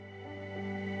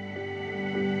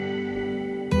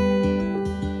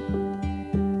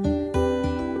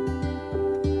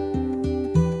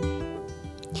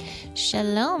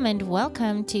Shalom and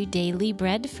welcome to Daily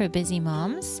Bread for Busy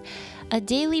Moms, a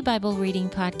daily Bible reading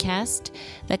podcast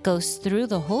that goes through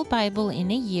the whole Bible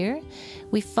in a year.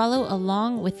 We follow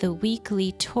along with the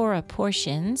weekly Torah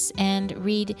portions and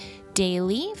read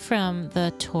daily from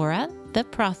the Torah, the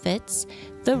prophets,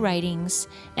 the writings,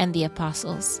 and the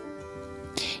apostles.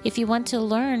 If you want to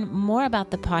learn more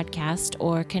about the podcast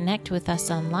or connect with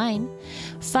us online,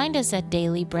 find us at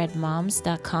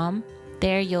dailybreadmoms.com.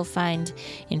 There you'll find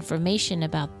information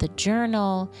about the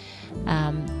journal,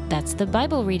 that's the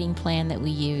Bible reading plan that we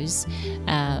use,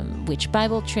 which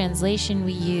Bible translation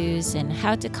we use, and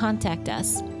how to contact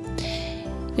us.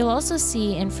 You'll also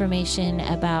see information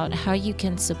about how you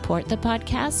can support the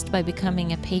podcast by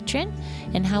becoming a patron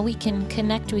and how we can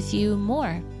connect with you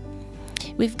more.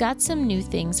 We've got some new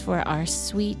things for our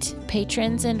sweet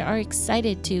patrons and are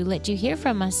excited to let you hear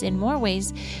from us in more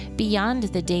ways beyond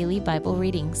the daily Bible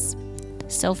readings.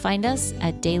 So find us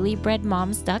at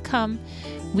dailybreadmoms.com.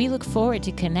 We look forward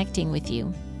to connecting with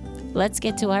you. Let's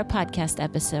get to our podcast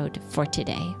episode for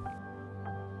today.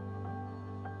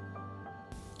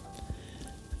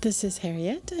 This is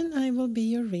Harriet, and I will be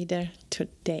your reader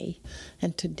today.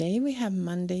 And today we have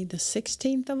Monday, the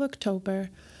 16th of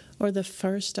October, or the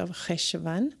 1st of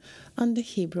Cheshvan on the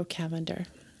Hebrew calendar.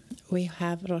 We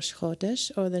have Rosh Chodesh,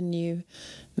 or the new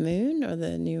moon, or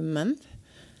the new month,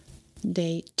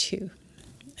 day 2.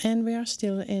 And we are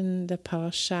still in the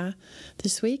parasha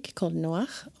this week called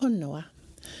Noach or Noah.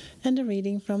 And the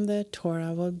reading from the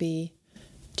Torah will be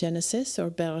Genesis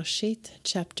or Bereshit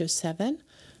chapter 7,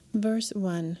 verse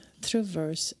 1 through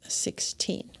verse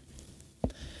 16.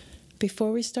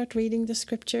 Before we start reading the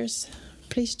scriptures,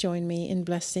 please join me in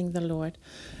blessing the Lord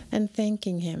and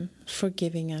thanking Him for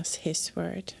giving us His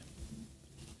word.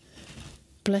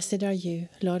 Blessed are you,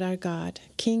 Lord our God,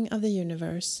 King of the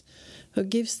universe, who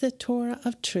gives the Torah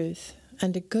of truth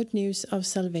and the good news of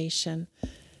salvation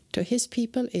to His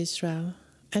people Israel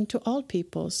and to all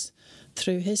peoples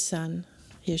through His Son,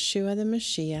 Yeshua the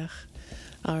Mashiach,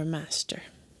 our Master.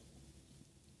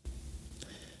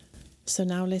 So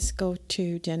now let's go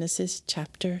to Genesis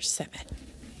chapter 7.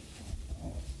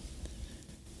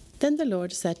 Then the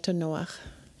Lord said to Noah,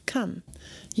 "Come,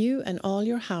 you and all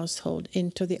your household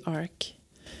into the ark.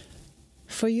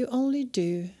 For you only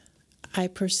do, I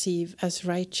perceive, as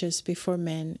righteous before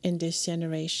men in this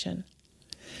generation.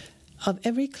 Of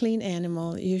every clean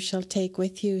animal you shall take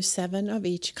with you 7 of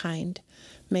each kind,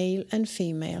 male and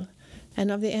female, and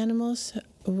of the animals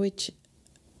which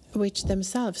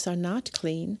themselves are not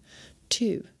clean,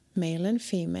 2, male and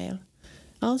female.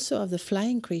 Also of the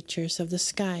flying creatures of the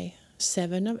sky,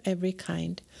 7 of every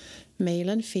kind, male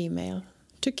and female,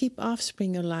 to keep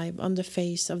offspring alive on the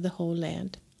face of the whole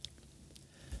land.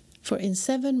 For in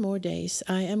 7 more days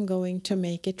I am going to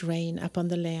make it rain upon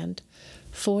the land,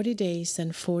 40 days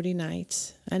and 40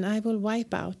 nights, and I will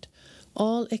wipe out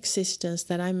all existence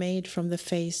that I made from the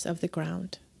face of the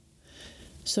ground."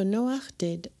 So Noah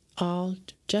did all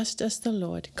just as the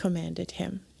Lord commanded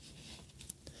him.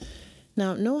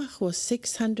 Now Noah was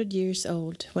 600 years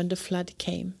old when the flood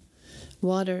came,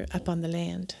 water upon the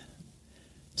land.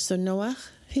 So Noah,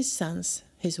 his sons,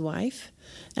 his wife,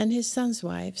 and his sons'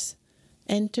 wives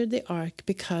entered the ark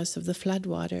because of the flood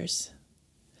waters.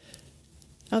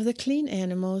 Of the clean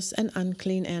animals and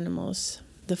unclean animals,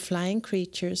 the flying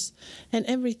creatures, and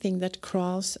everything that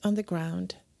crawls on the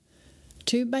ground,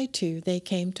 2 by 2 they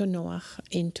came to Noah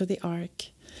into the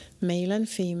ark, male and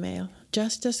female,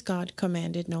 just as God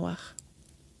commanded Noah.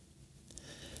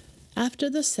 After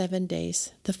the 7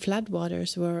 days, the flood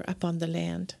waters were upon the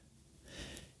land.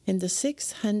 In the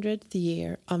 600th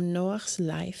year of Noah's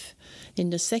life, in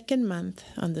the 2nd month,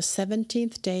 on the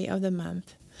 17th day of the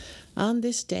month, on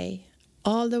this day,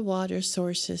 all the water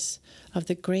sources of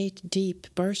the great deep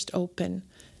burst open,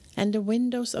 and the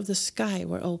windows of the sky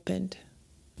were opened.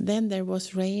 Then there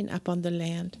was rain upon the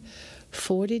land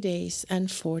 40 days and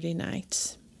 40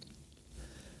 nights.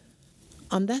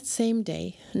 On that same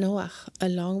day, Noah,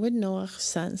 along with Noah's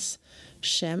sons,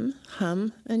 Shem,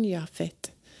 Ham, and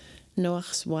Japheth,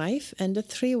 Noah's wife and the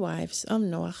 3 wives of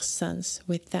Noah's sons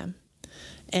with them,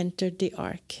 entered the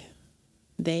ark.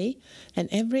 They and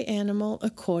every animal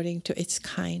according to its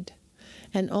kind,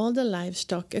 and all the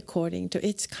livestock according to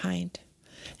its kind,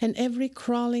 and every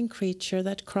crawling creature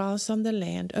that crawls on the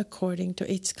land according to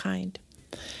its kind,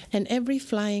 and every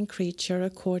flying creature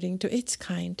according to its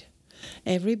kind,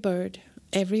 every bird,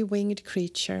 every winged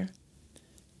creature.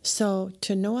 So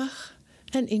to Noah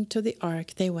and into the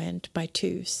ark they went by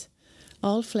 2s,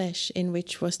 all flesh in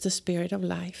which was the spirit of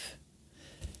life.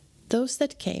 Those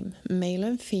that came, male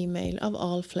and female of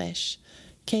all flesh,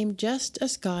 came just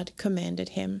as God commanded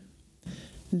him.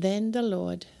 Then the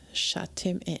Lord shut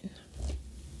him in.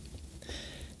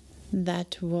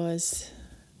 That was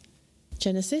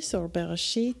Genesis or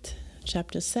Bereshit,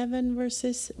 chapter 7,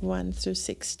 verses 1 through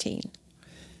 16.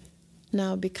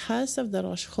 Now, because of the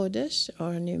Rosh Chodesh,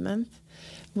 or new month,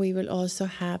 we will also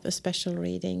have a special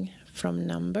reading from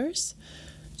Numbers,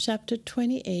 chapter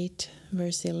 28,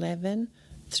 verse 11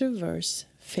 through verse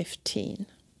 15.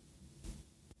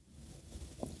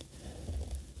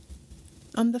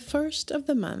 On the first of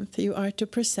the month you are to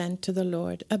present to the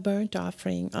Lord a burnt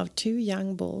offering of 2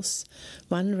 young bulls,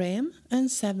 1 ram, and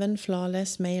 7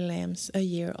 flawless male lambs a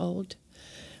year old,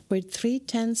 with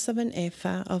 3/10 of an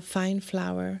ephah of fine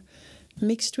flour,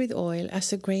 mixed with oil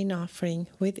as a grain offering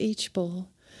with each bull,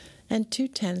 and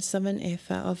 2/10 of an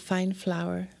ephah of fine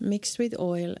flour, mixed with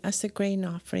oil as a grain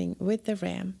offering with the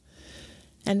ram,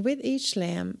 and with each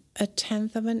lamb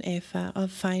 1/10 of an ephah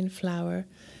of fine flour,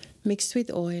 mixed with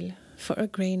oil, for a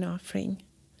grain offering,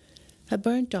 a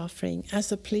burnt offering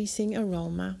as a pleasing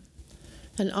aroma,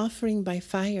 an offering by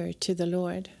fire to the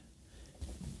Lord.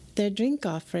 Their drink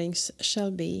offerings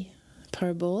shall be,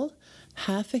 per bull,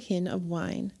 1/2 a hin of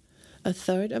wine,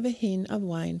 1/3 of a hin of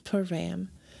wine per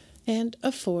ram, and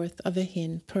 1/4 of a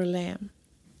hin per lamb.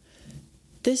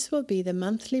 This will be the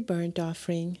monthly burnt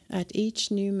offering at each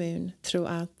new moon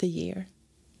throughout the year.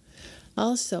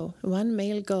 Also, 1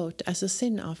 male goat as a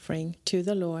sin offering to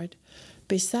the Lord,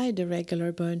 beside the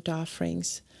regular burnt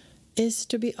offerings, is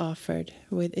to be offered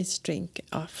with its drink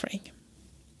offering.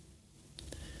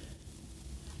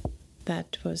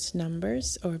 That was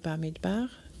Numbers or Bamidbar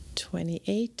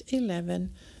 28:11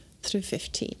 through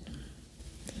 15.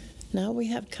 Now we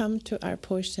have come to our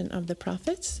portion of the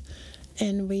prophets,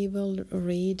 and we will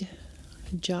read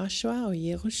Joshua or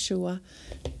Yehoshua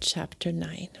chapter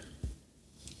 9.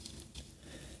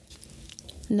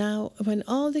 Now, when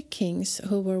all the kings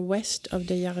who were west of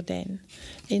the Jordan,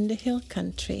 in the hill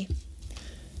country,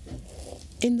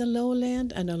 in the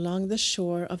lowland and along the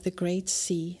shore of the great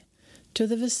sea, to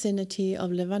the vicinity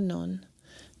of Lebanon,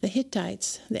 the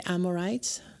Hittites, the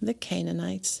Amorites, the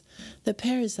Canaanites, the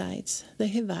Perizzites, the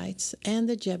Hivites, and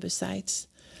the Jebusites,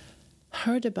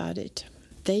 heard about it,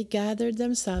 they gathered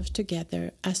themselves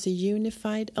together as a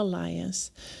unified alliance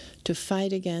to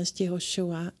fight against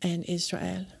Yehoshua and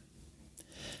Israel.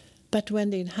 But when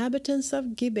the inhabitants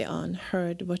of Gibeon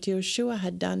heard what Joshua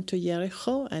had done to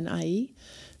Jericho and Ai,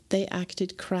 they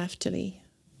acted craftily.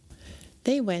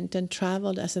 They went and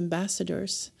traveled as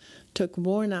ambassadors, took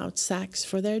worn-out sacks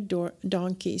for their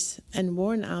donkeys and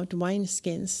worn-out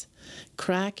wineskins,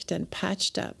 cracked and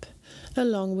patched up,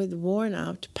 along with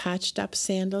worn-out, patched-up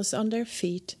sandals on their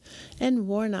feet and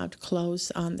worn-out clothes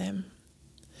on them.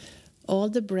 All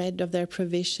the bread of their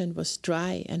provision was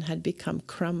dry and had become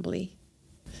crumbly.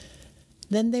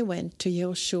 Then they went to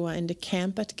Joshua in the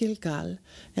camp at Gilgal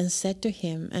and said to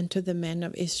him and to the men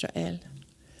of Israel,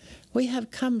 "We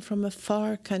have come from a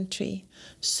far country,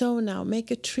 so now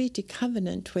make a treaty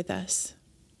covenant with us."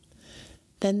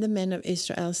 Then the men of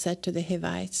Israel said to the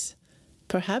Hivites,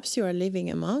 "Perhaps you are living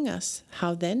among us.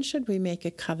 How then should we make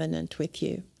a covenant with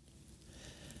you?"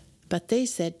 But they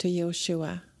said to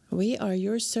Joshua, "We are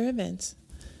your servants."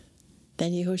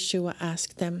 Then Joshua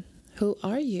asked them, "Who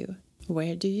are you?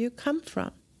 Where do you come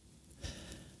from?"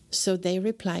 So they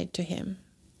replied to him,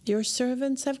 "Your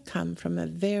servants have come from a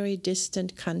very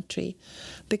distant country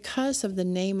because of the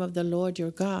name of the Lord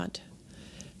your God.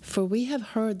 For we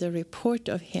have heard the report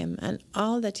of him and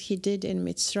all that he did in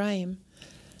Mitzrayim,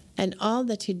 and all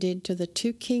that he did to the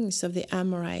 2 kings of the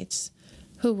Amorites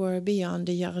who were beyond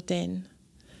the Jordan,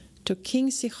 to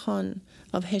King Sihon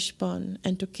of Heshbon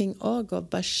and to King Og of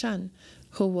Bashan,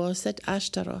 who was at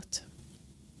Ashtaroth."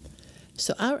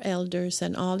 So our elders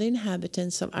and all the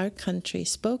inhabitants of our country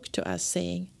spoke to us,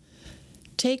 saying,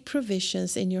 "Take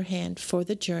provisions in your hand for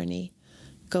the journey.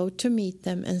 Go to meet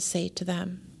them and say to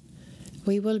them,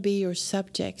 'We will be your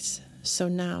subjects. So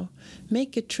now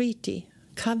make a treaty,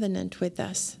 covenant with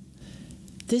us.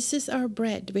 This is our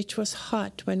bread, which was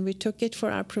hot when we took it for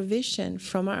our provision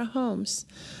from our homes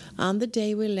on the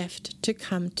day we left to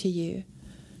come to you.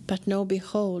 But now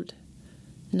behold,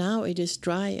 now it is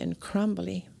dry and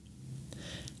crumbly.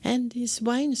 And these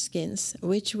wineskins,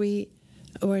 which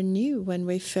were new when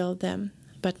we filled them,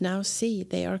 but now see,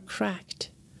 they are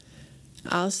cracked.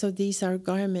 Also these our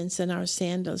garments and our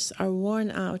sandals are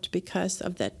worn out because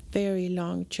of that very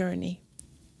long journey."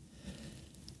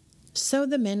 So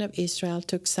the men of Israel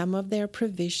took some of their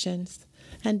provisions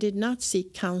and did not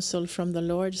seek counsel from the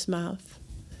Lord's mouth.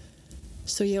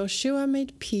 So Joshua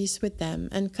made peace with them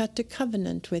and cut a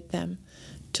covenant with them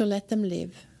to let them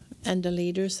live, and the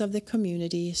leaders of the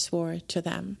community swore to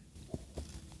them.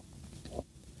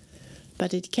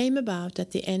 But it came about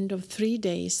at the end of 3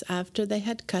 days after they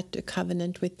had cut a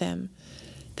covenant with them,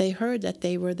 they heard that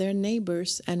they were their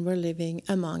neighbors and were living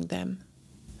among them.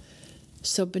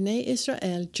 So Bnei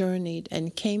Israel journeyed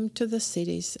and came to the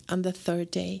cities on the 3rd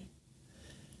day.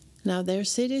 Now their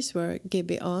cities were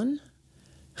Gibeon,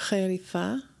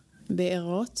 Cherifah,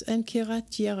 Beerot, and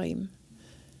Kirat Yearim.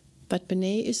 But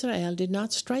Bnei Israel did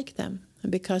not strike them,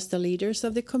 because the leaders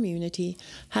of the community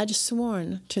had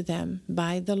sworn to them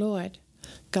by the Lord,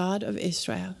 God of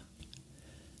Israel.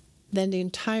 Then the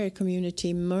entire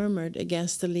community murmured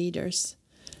against the leaders.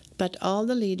 But all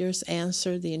the leaders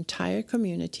answered the entire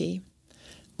community,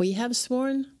 "We have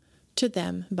sworn to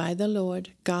them by the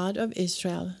Lord, God of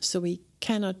Israel, so we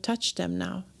cannot touch them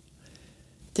now.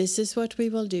 This is what we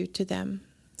will do to them.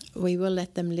 We will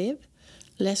let them live,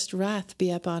 lest wrath be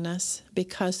upon us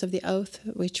because of the oath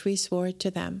which we swore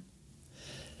to them."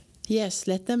 "Yes,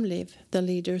 let them live," the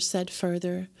leaders said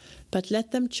further, "but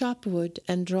let them chop wood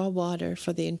and draw water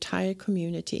for the entire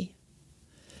community."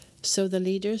 So the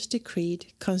leaders decreed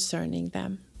concerning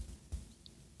them.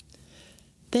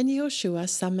 Then Joshua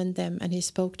summoned them, and he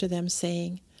spoke to them,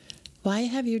 saying, "Why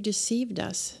have you deceived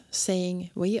us, saying,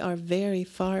 'We are very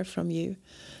far from you,'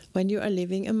 when you are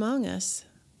living among us?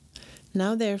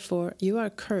 Now therefore you are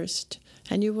cursed,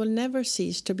 and you will never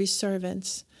cease to be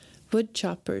servants, wood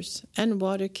choppers, and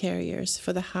water carriers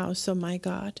for the house of my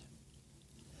God."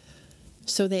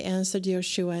 So they answered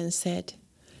Joshua and said,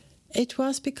 "It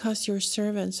was because your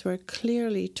servants were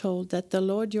clearly told that the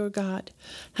Lord your God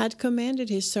had commanded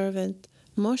his servant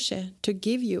Moshe to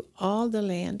give you all the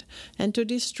land and to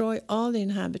destroy all the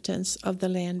inhabitants of the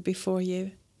land before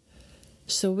you.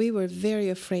 So we were very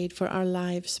afraid for our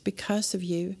lives because of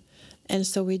you, and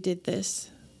so we did this.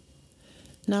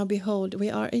 Now behold, we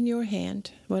are in your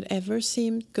hand. Whatever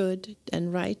seemed good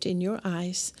and right in your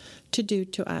eyes to do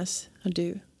to us,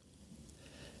 do."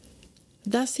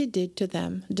 Thus he did to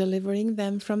them, delivering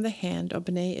them from the hand of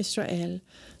Bnei Israel,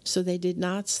 so they did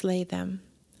not slay them.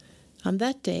 On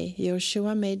that day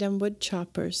Joshua made them wood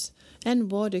choppers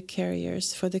and water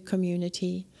carriers for the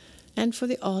community and for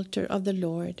the altar of the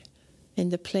Lord, in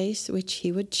the place which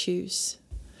he would choose.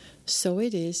 So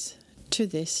it is to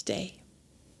this day.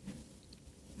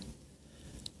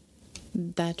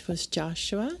 That was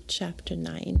Joshua chapter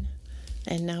 9.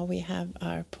 And now we have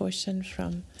our portion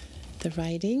from the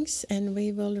writings, and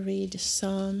we will read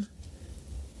Psalm.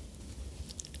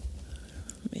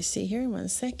 Let me see here, 1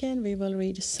 second. We will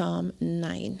read Psalm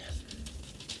 9.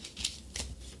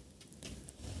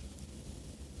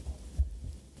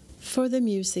 For the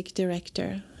music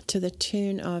director, to the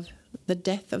tune of "The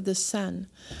Death of the Son,"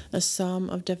 a psalm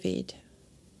of David.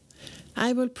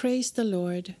 I will praise the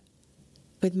Lord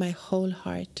with my whole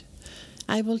heart.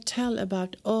 I will tell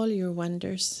about all your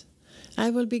wonders. I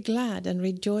will be glad and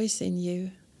rejoice in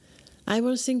you. I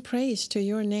will sing praise to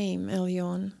your name,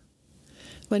 Elyon.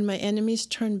 When my enemies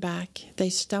turn back, they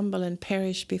stumble and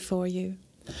perish before you.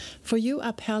 For you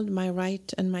upheld my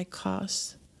right and my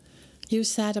cause. You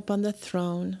sat upon the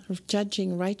throne,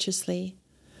 judging righteously.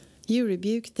 You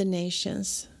rebuked the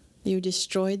nations. You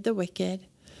destroyed the wicked,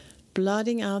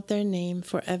 blotting out their name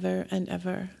forever and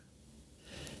ever.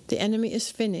 The enemy is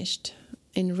finished,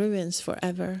 in ruins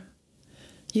forever.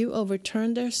 You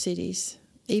overturned their cities.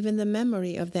 Even the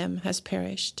memory of them has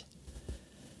perished.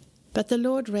 But the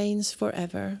Lord reigns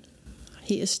forever.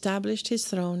 He established his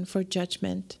throne for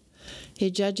judgment. He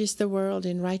judges the world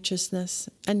in righteousness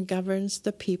and governs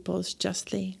the peoples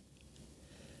justly.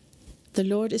 The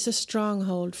Lord is a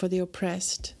stronghold for the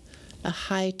oppressed, a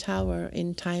high tower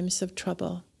in times of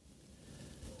trouble.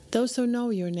 Those who know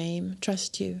your name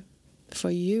trust you,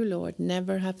 for you, Lord,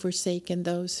 never have forsaken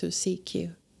those who seek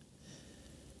you.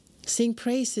 Sing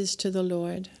praises to the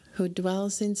Lord, who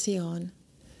dwells in Zion.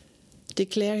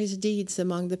 Declare his deeds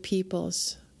among the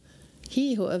peoples.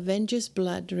 He who avenges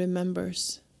blood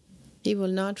remembers. He will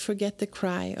not forget the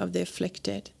cry of the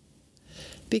afflicted.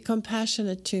 Be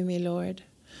compassionate to me, Lord.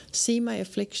 See my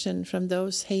affliction from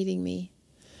those hating me.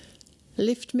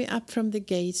 Lift me up from the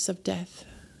gates of death.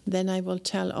 Then I will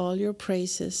tell all your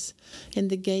praises in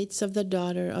the gates of the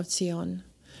daughter of Zion,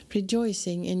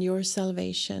 rejoicing in your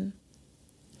salvation.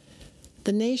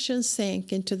 The nations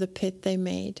sank into the pit they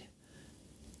made.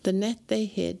 The net they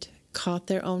hid caught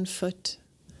their own foot.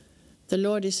 The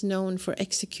Lord is known for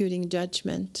executing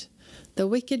judgment. The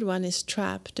wicked one is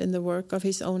trapped in the work of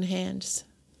his own hands.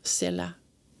 Selah.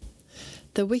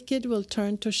 The wicked will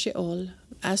turn to Sheol,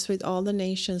 as with all the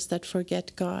nations that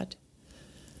forget God.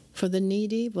 For the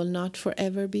needy will not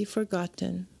forever be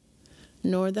forgotten,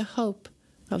 nor the hope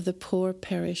of the poor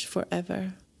perish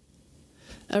forever.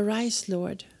 Arise,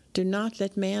 Lord, do not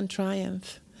let man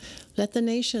triumph. Let the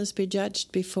nations be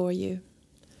judged before you.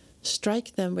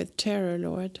 Strike them with terror,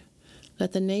 Lord.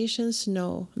 Let the nations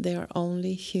know they are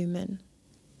only human.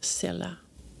 Selah.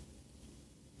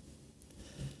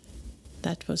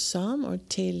 That was Psalm or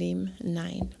Tehillim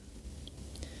 9.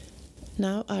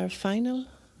 Now our final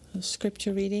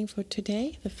scripture reading for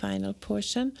today, the final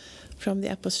portion from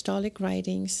the Apostolic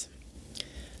Writings,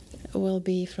 will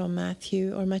be from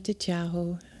Matthew or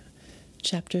Matityahu,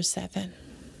 chapter 7.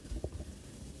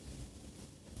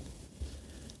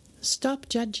 Stop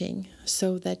judging,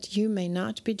 so that you may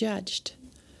not be judged.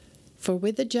 For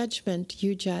with the judgment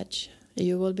you judge,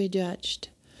 you will be judged,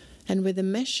 and with the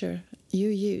measure you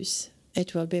use,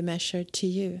 it will be measured to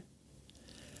you.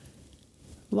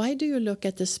 Why do you look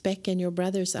at the speck in your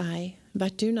brother's eye,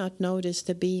 but do not notice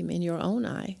the beam in your own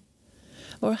eye?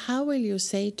 Or how will you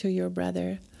say to your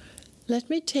brother, let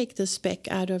me take the speck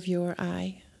out of your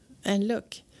eye, and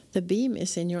look, the beam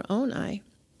is in your own eye?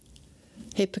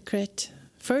 Hypocrite,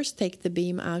 first take the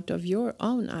beam out of your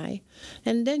own eye,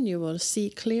 and then you will see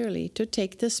clearly to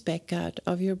take the speck out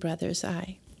of your brother's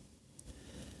eye.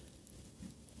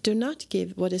 Do not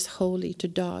give what is holy to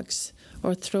dogs,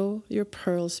 or throw your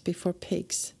pearls before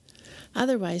pigs.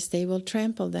 Otherwise they will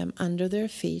trample them under their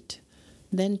feet,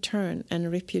 then turn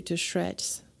and rip you to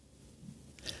shreds.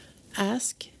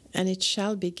 Ask, and it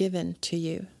shall be given to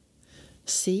you.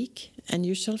 Seek, and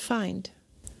you shall find.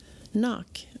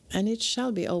 Knock, and it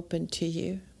shall be opened to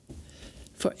you.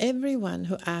 For everyone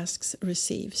who asks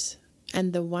receives,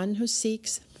 and the one who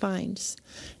seeks finds,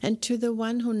 and to the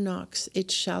one who knocks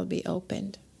it shall be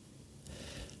opened.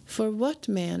 For what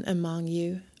man among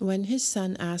you, when his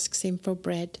son asks him for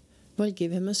bread, will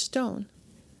give him a stone?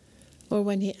 Or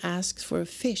when he asks for a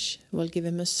fish, will give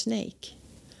him a snake?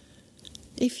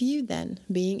 If you then,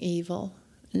 being evil,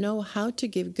 know how to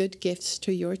give good gifts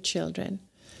to your children,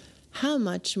 how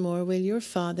much more will your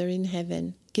Father in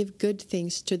heaven give good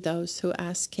things to those who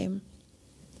ask him?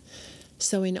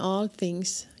 So in all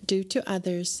things do to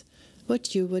others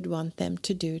what you would want them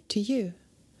to do to you.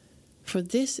 For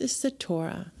this is the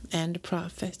Torah and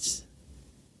prophets.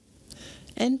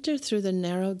 Enter through the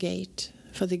narrow gate,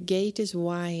 for the gate is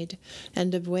wide,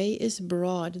 and the way is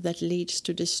broad that leads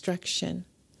to destruction,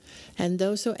 and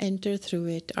those who enter through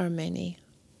it are many.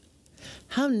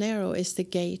 How narrow is the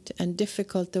gate, and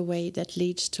difficult the way that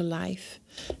leads to life,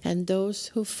 and those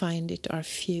who find it are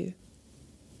few.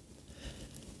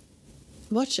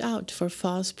 Watch out for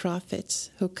false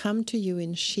prophets who come to you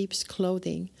in sheep's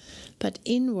clothing, but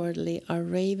inwardly are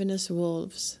ravenous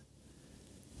wolves.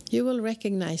 You will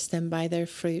recognize them by their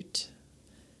fruit.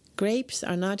 Grapes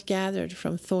are not gathered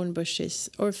from thorn bushes,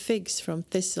 or figs from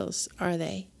thistles, are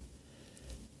they?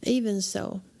 Even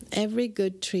so, every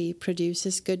good tree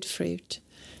produces good fruit,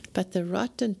 but the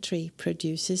rotten tree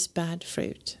produces bad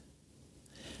fruit.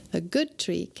 A good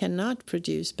tree cannot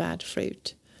produce bad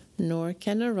fruit, nor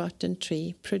can a rotten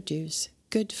tree produce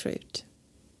good fruit.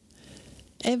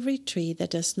 Every tree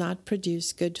that does not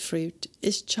produce good fruit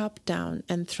is chopped down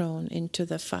and thrown into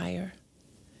the fire.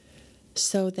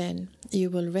 So then, you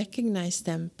will recognize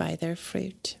them by their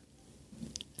fruit.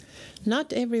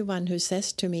 Not everyone who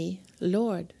says to me,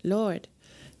 Lord, Lord,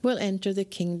 will enter the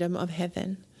kingdom of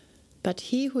heaven, but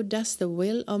he who does the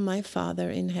will of my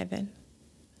Father in heaven.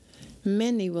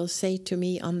 Many will say to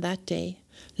me on that day,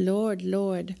 Lord,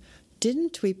 Lord,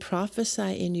 didn't we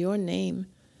prophesy in your name,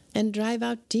 and drive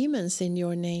out demons in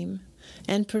your name,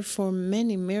 and perform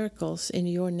many miracles in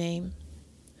your name?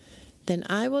 Then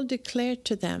I will declare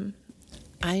to them,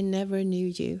 I never knew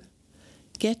you.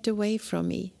 Get away from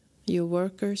me, you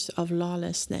workers of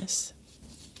lawlessness.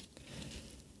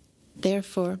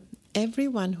 Therefore,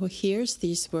 everyone who hears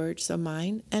these words of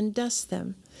mine and does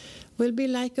them will be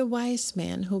like a wise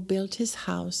man who built his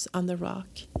house on the rock.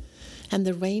 And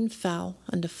the rain fell,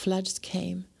 and the floods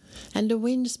came, and the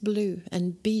winds blew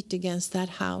and beat against that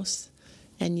house,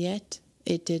 and yet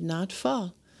it did not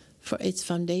fall, for its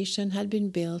foundation had been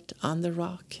built on the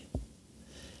rock.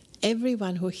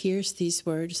 Everyone who hears these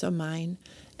words of mine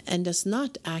and does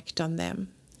not act on them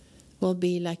will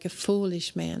be like a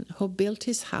foolish man who built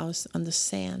his house on the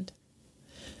sand.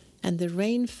 And the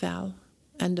rain fell,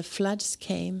 and the floods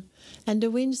came, and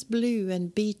the winds blew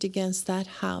and beat against that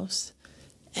house,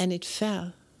 and it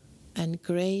fell, and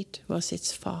great was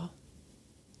its fall.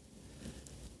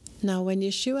 Now when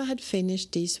Yeshua had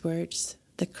finished these words,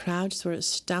 the crowds were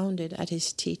astounded at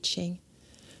his teaching,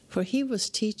 for he was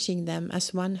teaching them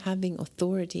as one having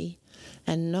authority,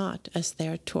 and not as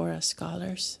their Torah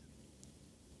scholars.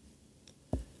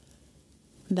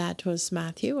 That was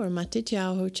Matthew or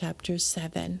Matityahu chapter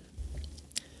 7.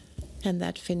 And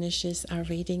that finishes our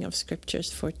reading of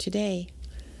scriptures for today.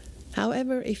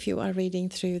 However, if you are reading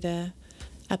through the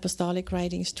apostolic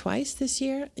writings twice this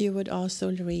year, you would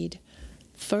also read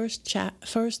 1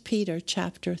 Peter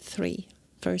chapter 3.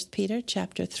 1 Peter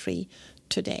chapter 3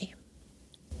 today.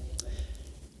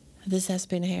 This has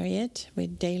been Harriet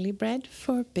with Daily Bread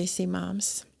for Busy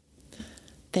Moms.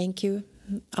 Thank you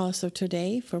also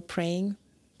today for praying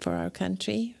for our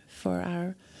country, for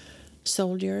our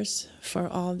soldiers, for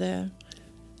all the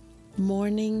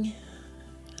mourning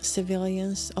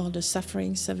civilians, all the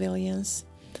suffering civilians,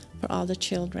 for all the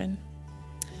children.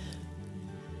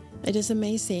 It is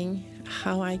amazing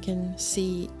how I can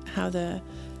see how the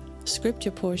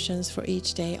scripture portions for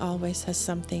each day always has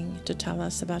something to tell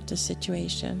us about the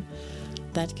situation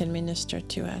that can minister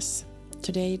to us.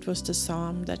 Today it was the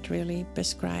psalm that really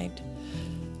described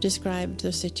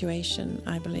the situation,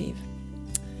 I believe.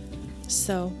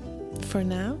 So, for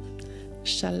now,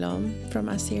 shalom from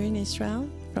us here in Israel,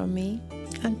 from me,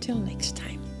 until next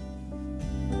time.